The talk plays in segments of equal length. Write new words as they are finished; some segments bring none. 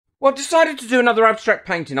Well, I decided to do another abstract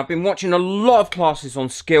painting. I've been watching a lot of classes on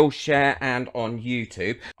Skillshare and on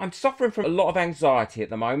YouTube. I'm suffering from a lot of anxiety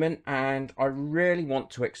at the moment, and I really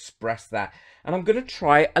want to express that. And I'm going to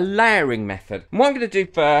try a layering method. And what I'm going to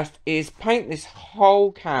do first is paint this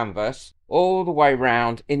whole canvas all the way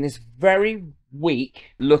around in this very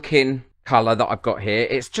weak looking colour that I've got here.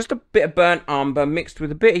 It's just a bit of burnt umber mixed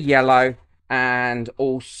with a bit of yellow and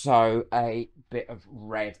also a bit of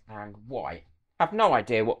red and white. I have no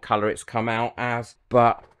idea what colour it's come out as,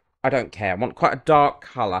 but I don't care. I want quite a dark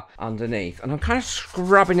colour underneath, and I'm kind of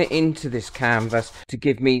scrubbing it into this canvas to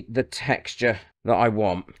give me the texture that I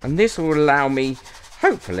want. And this will allow me,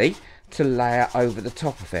 hopefully, to layer over the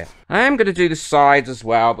top of it. I am going to do the sides as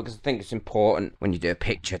well, because I think it's important when you do a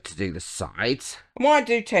picture to do the sides. And what I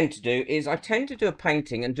do tend to do is I tend to do a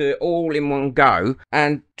painting and do it all in one go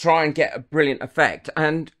and try and get a brilliant effect.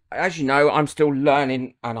 And as you know, I'm still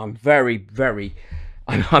learning, and I'm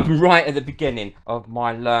I'm right at the beginning of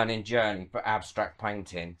my learning journey for abstract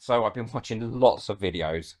painting. So I've been watching lots of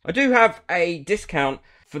videos. I do have a discount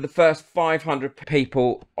for the first 500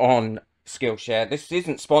 people on Skillshare. This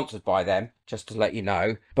isn't sponsored by them, just to let you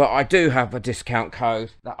know, but I do have a discount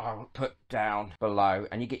code that I'll put down below,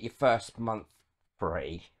 and you get your first month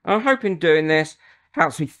free. I'm hoping doing this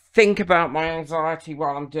helps me think about my anxiety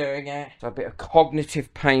while I'm doing it. So a bit of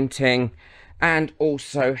cognitive painting, and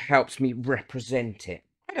also helps me represent it.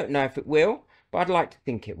 I don't know if it will, but I'd like to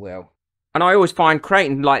think it will. And I always find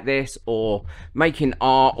creating like this, or making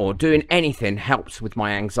art, or doing anything helps with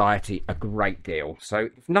my anxiety a great deal.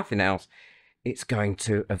 So if nothing else, it's going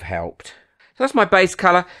to have helped. So that's my base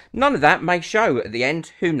colour. None of that may show at the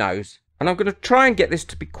end, who knows? And I'm going to try and get this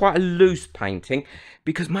to be quite a loose painting,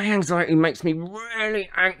 because my anxiety makes me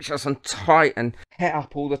really anxious and tight and het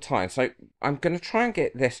up all the time. So I'm going to try and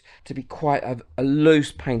get this to be quite a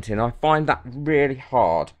loose painting. I find that really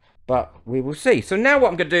hard, but we will see. So now what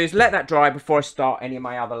I'm going to do is let that dry before I start any of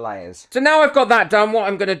my other layers. So now I've got that done, what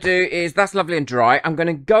I'm going to do is, that's lovely and dry, I'm going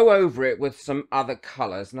to go over it with some other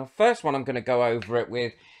colours. Now, first one I'm going to go over it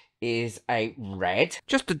with is a red,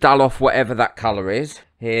 just to dull off whatever that colour is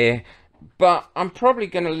here. But I'm probably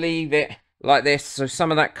going to leave it like this, so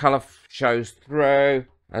some of that colour shows through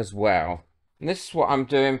as well. And this is what I'm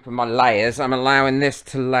doing for my layers. I'm allowing this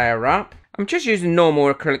to layer up. I'm just using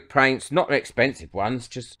normal acrylic paints, not expensive ones,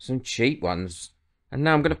 just some cheap ones. And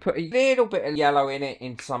now I'm going to put a little bit of yellow in it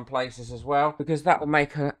in some places as well, because that will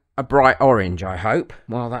make a bright orange, I hope,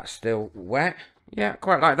 while that's still wet. Yeah,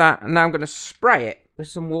 quite like that. And now I'm going to spray it with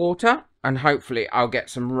some water, and hopefully I'll get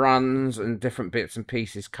some runs and different bits and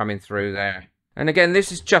pieces coming through there. And again,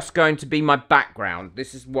 this is just going to be my background.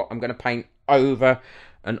 This is what I'm going to paint over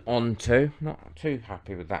and onto. Not too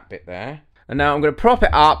happy with that bit there. And now I'm going to prop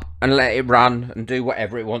it up and let it run and do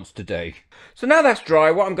whatever it wants to do. So now that's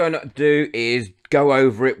dry, what I'm going to do is go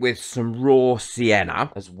over it with some raw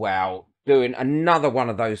sienna as well, doing another one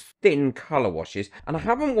of those thin colour washes. And I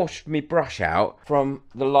haven't washed my brush out from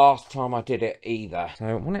the last time I did it either, so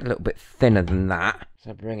I want it a little bit thinner than that.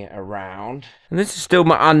 So bring it around, and this is still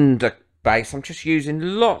my under base. I'm just using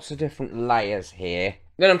lots of different layers here.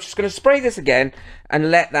 Then I'm just going to spray this again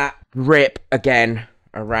and let that rip again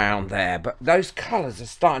around there. But those colours are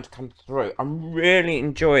starting to come through. I'm really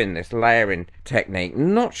enjoying this layering technique.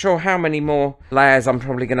 Not sure how many more layers I'm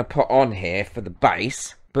probably going to put on here for the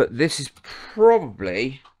base, but this is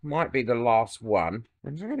probably, might be the last one.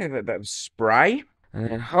 I'm just going to give it a bit of spray and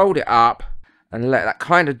then hold it up and let that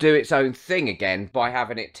kind of do its own thing again by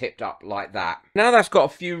having it tipped up like that. Now that's got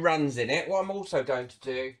a few runs in it, what I'm also going to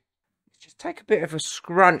do is just take a bit of a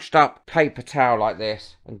scrunched up paper towel like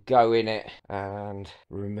this and go in it and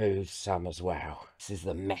remove some as well. This is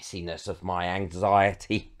the messiness of my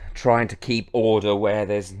anxiety. Trying to keep order where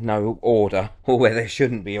there's no order, or where there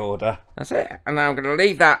shouldn't be order. That's it. And now I'm going to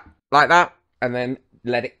leave that like that and then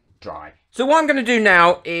let it dry. So what I'm going to do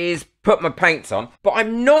now is put my paints on, but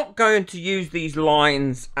I'm not going to use these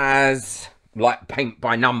lines as like paint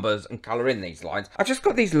by numbers and colour in these lines. I've just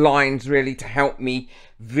got these lines really to help me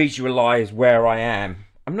visualise where I am.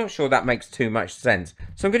 I'm not sure that makes too much sense.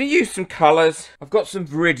 So I'm going to use some colours. I've got some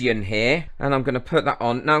Viridian here, and I'm going to put that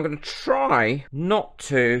on. Now I'm going to try not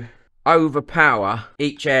to overpower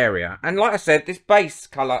each area. And like I said, this base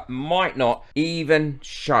colour might not even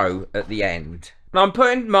show at the end. Now I'm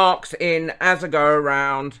putting marks in as I go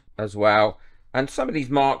around as well. And some of these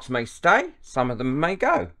marks may stay, some of them may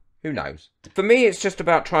go. Who knows? For me, it's just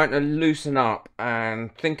about trying to loosen up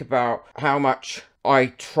and think about how much I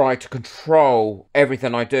try to control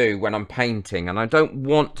everything I do when I'm painting, and I don't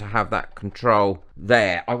want to have that control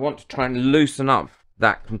there. I want to try and loosen up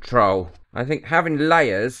that control. I think having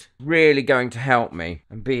layers really going to help me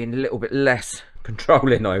and being a little bit less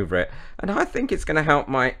controlling over it. And I think it's going to help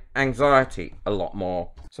my anxiety a lot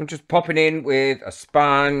more. So I'm just popping in with a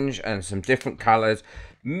sponge and some different colours,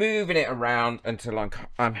 moving it around until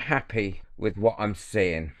I'm happy with what I'm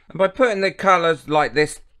seeing. And by putting the colours like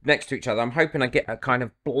this next to each other, I'm hoping I get a kind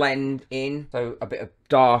of blend in. So a bit of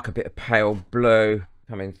dark, a bit of pale blue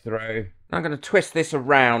coming through. I'm going to twist this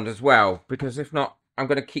around as well, because if not, I'm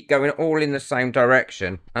going to keep going all in the same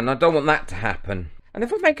direction. And I don't want that to happen. And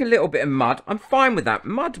if I make a little bit of mud, I'm fine with that.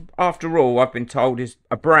 Mud, after all, I've been told is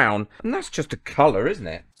a brown. And that's just a colour, isn't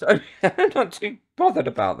it? So I'm not too bothered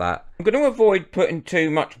about that. I'm going to avoid putting too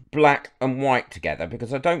much black and white together,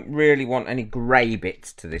 because I don't really want any grey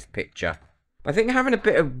bits to this picture. I think having a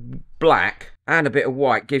bit of black and a bit of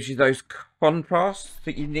white gives you those contrasts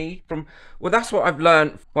that you need from... Well, that's what I've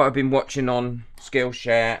learned, what I've been watching on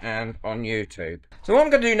Skillshare and on YouTube. So what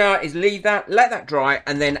I'm going to do now is leave that, let that dry,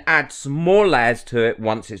 and then add some more layers to it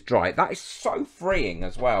once it's dry. That is so freeing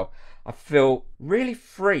as well. I feel really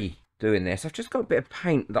free doing this. I've just got a bit of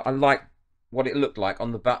paint that I like what it looked like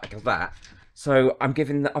on the back of that. So I'm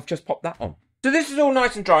giving that, I've just popped that on. So this is all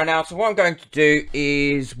nice and dry now. So what I'm going to do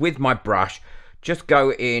is, with my brush, just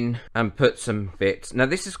go in and put some bits. Now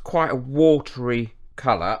this is quite a watery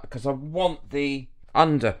colour, because I want the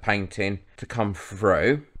underpainting to come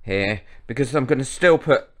through here, because I'm going to still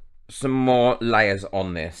put some more layers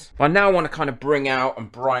on this. I now want to kind of bring out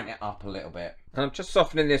and brighten it up a little bit. And I'm just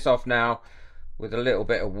softening this off now with a little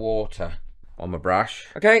bit of water on my brush.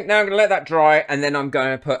 Okay, now I'm going to let that dry, and then I'm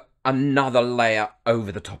going to put another layer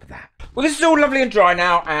over the top of that. Well, this is all lovely and dry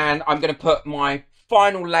now, and I'm going to put my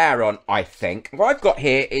final layer on, I think. What I've got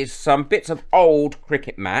here is some bits of old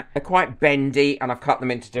cricket mat. They're quite bendy, and I've cut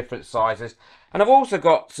them into different sizes. And I've also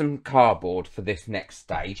got some cardboard for this next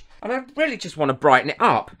stage. And I really just want to brighten it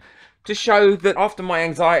up to show that after my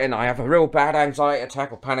anxiety, and I have a real bad anxiety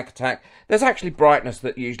attack or panic attack, there's actually brightness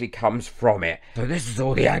that usually comes from it. So this is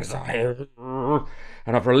all the anxiety.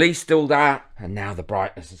 And I've released all that, and now the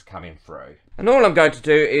brightness is coming through. And all I'm going to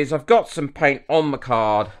do is, I've got some paint on my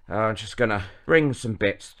card. I'm just going to bring some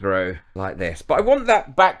bits through like this. But I want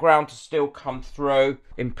that background to still come through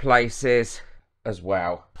in places as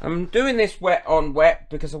well. I'm doing this wet on wet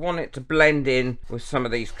because I want it to blend in with some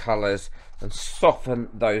of these colours and soften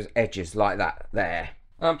those edges like that there.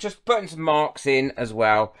 And I'm just putting some marks in as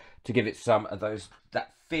well to give it some of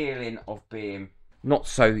that feeling of being not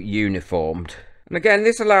so uniformed. And again,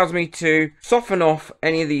 this allows me to soften off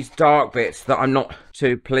any of these dark bits that I'm not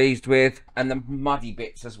too pleased with, and the muddy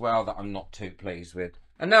bits as well that I'm not too pleased with.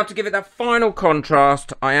 And now to give it that final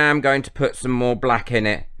contrast, I am going to put some more black in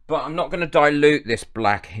it. But I'm not going to dilute this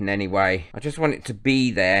black in any way. I just want it to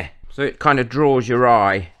be there, so it kind of draws your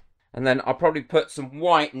eye. And then I'll probably put some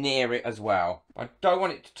white near it as well. I don't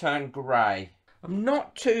want it to turn grey. I'm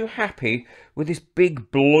not too happy with this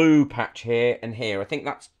big blue patch here and here. I think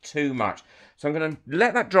that's too much. So I'm going to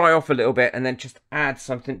let that dry off a little bit and then just add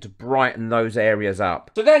something to brighten those areas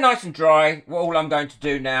up. So they're nice and dry. All I'm going to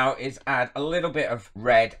do now is add a little bit of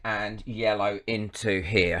red and yellow into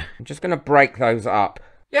here. I'm just going to break those up.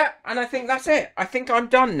 Yeah, and I think that's it. I think I'm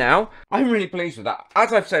done now. I'm really pleased with that.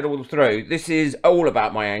 As I've said all through, this is all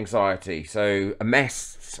about my anxiety. So a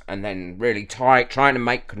mess, and then really tight, trying to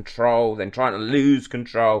make control, then trying to lose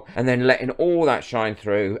control, and then letting all that shine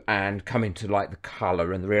through and come into like the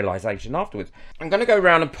colour and the realisation afterwards. I'm going to go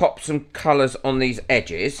around and pop some colours on these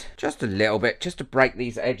edges, just a little bit, just to break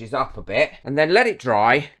these edges up a bit, and then let it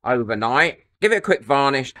dry overnight. Give it a quick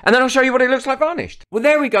varnish, and then I'll show you what it looks like varnished. Well,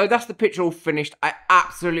 there we go. That's the picture all finished. I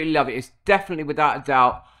absolutely love it. It's definitely, without a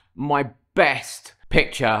doubt, my best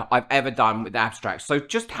picture I've ever done with abstract. So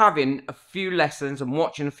just having a few lessons and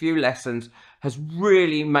watching a few lessons has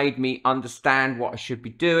really made me understand what I should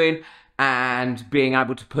be doing, and being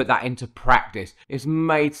able to put that into practice. It's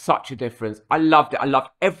made such a difference. I loved it. I loved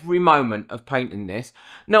every moment of painting this.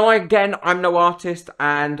 Now, again, I'm no artist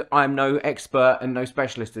and I'm no expert and no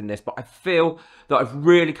specialist in this, but I feel that I've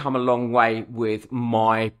really come a long way with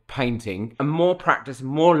my painting, and more practice,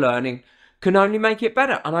 more learning can only make it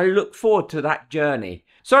better. And I look forward to that journey.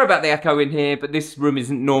 Sorry about the echo in here, but this room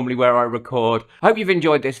isn't normally where I record. I hope you've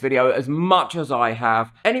enjoyed this video as much as I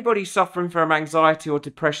have. Anybody suffering from anxiety or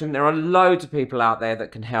depression, there are loads of people out there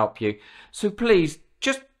that can help you. So please,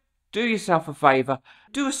 just do yourself a favour,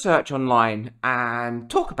 do a search online and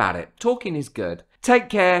talk about it. Talking is good. Take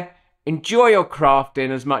care, enjoy your crafting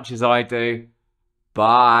as much as I do.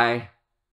 Bye.